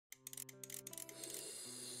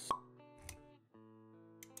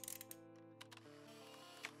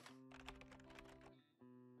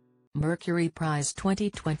Mercury Prize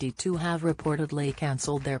 2022 have reportedly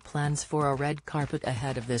cancelled their plans for a red carpet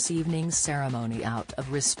ahead of this evening's ceremony out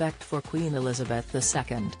of respect for Queen Elizabeth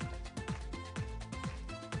II.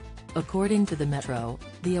 According to the Metro,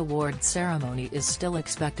 the award ceremony is still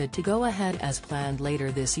expected to go ahead as planned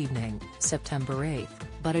later this evening, September 8,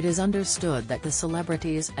 but it is understood that the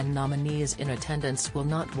celebrities and nominees in attendance will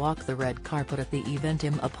not walk the red carpet at the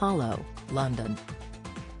Eventim Apollo, London.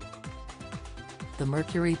 The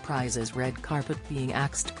Mercury Prize's red carpet being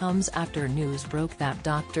axed comes after news broke that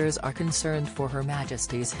doctors are concerned for Her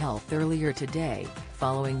Majesty's health earlier today,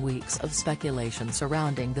 following weeks of speculation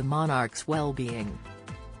surrounding the monarch's well-being.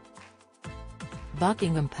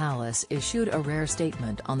 Buckingham Palace issued a rare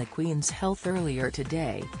statement on the Queen's health earlier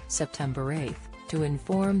today, September 8, to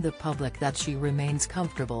inform the public that she remains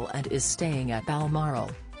comfortable and is staying at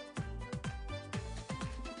Balmoral.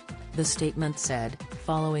 The statement said,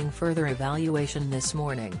 following further evaluation this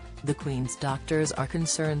morning, the Queen's doctors are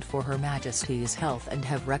concerned for Her Majesty's health and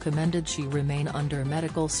have recommended she remain under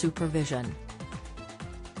medical supervision.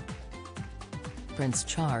 Prince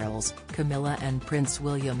Charles, Camilla and Prince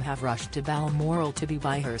William have rushed to Balmoral to be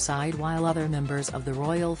by her side while other members of the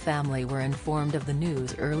royal family were informed of the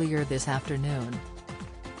news earlier this afternoon.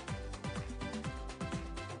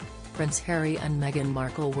 Prince Harry and Meghan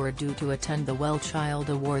Markle were due to attend the Well Child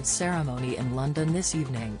Awards ceremony in London this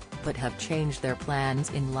evening, but have changed their plans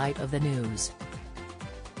in light of the news.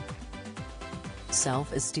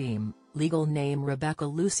 Self-esteem, legal name Rebecca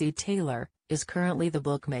Lucy Taylor, is currently the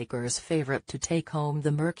bookmakers' favorite to take home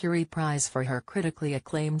the Mercury Prize for her critically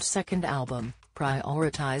acclaimed second album,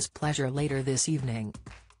 Prioritize Pleasure, later this evening.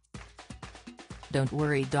 Don't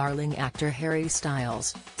Worry Darling actor Harry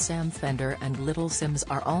Styles, Sam Fender and Little Simz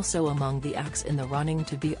are also among the acts in the running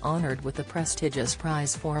to be honored with the prestigious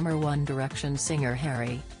prize. Former One Direction singer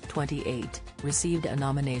Harry, 28, received a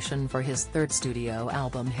nomination for his third studio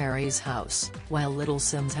album Harry's House, while Little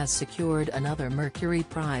Simz has secured another Mercury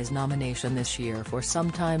Prize nomination this year for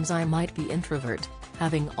Sometimes I Might Be Introvert,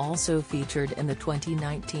 having also featured in the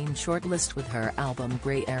 2019 shortlist with her album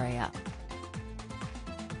Grey Area.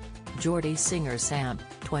 Geordie singer Sam,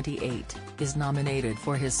 28, is nominated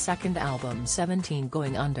for his second album 17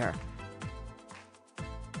 Going Under.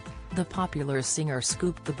 The popular singer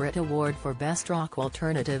scooped the Brit Award for Best Rock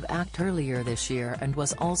Alternative Act earlier this year and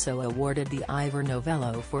was also awarded the Ivor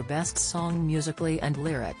Novello for Best Song musically and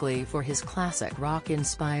lyrically for his classic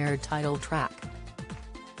rock-inspired title track.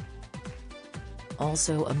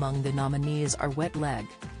 Also among the nominees are Wet Leg,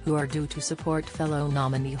 who are due to support fellow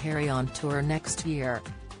nominee Harry on tour next year.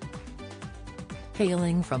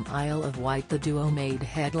 Hailing from Isle of Wight, the duo made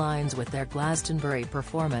headlines with their Glastonbury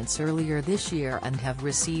performance earlier this year and have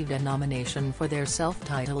received a nomination for their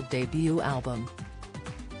self-titled debut album.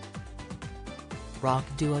 Rock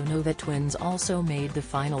duo Nova Twins also made the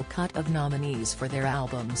final cut of nominees for their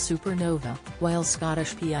album Supernova, while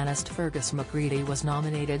Scottish pianist Fergus McCready was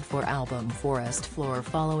nominated for album Forest Floor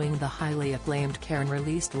following the highly acclaimed Cairn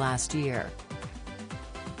released last year.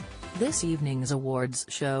 This evening's awards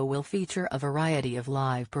show will feature a variety of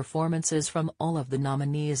live performances from all of the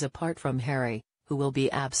nominees apart from Harry, who will be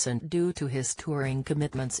absent due to his touring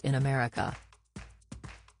commitments in America.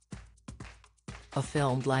 A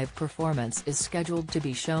filmed live performance is scheduled to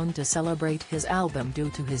be shown to celebrate his album due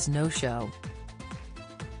to his no-show.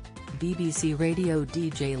 BBC Radio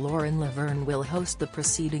DJ Lauren Laverne will host the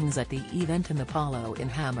proceedings at the Eventim Apollo in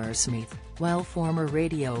Hammersmith, while former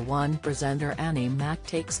Radio 1 presenter Annie Mac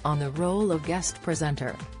takes on the role of guest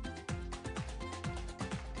presenter.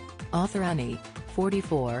 Author Annie,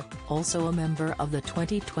 44, also a member of the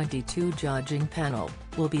 2022 judging panel,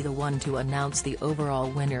 will be the one to announce the overall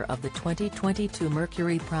winner of the 2022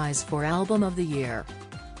 Mercury Prize for Album of the Year.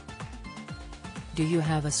 Do you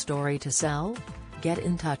have a story to sell? Get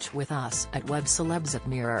in touch with us at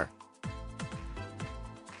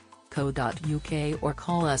webcelebs@mirror.co.uk or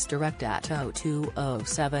call us direct at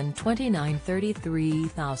 0207 29 33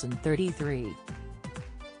 033.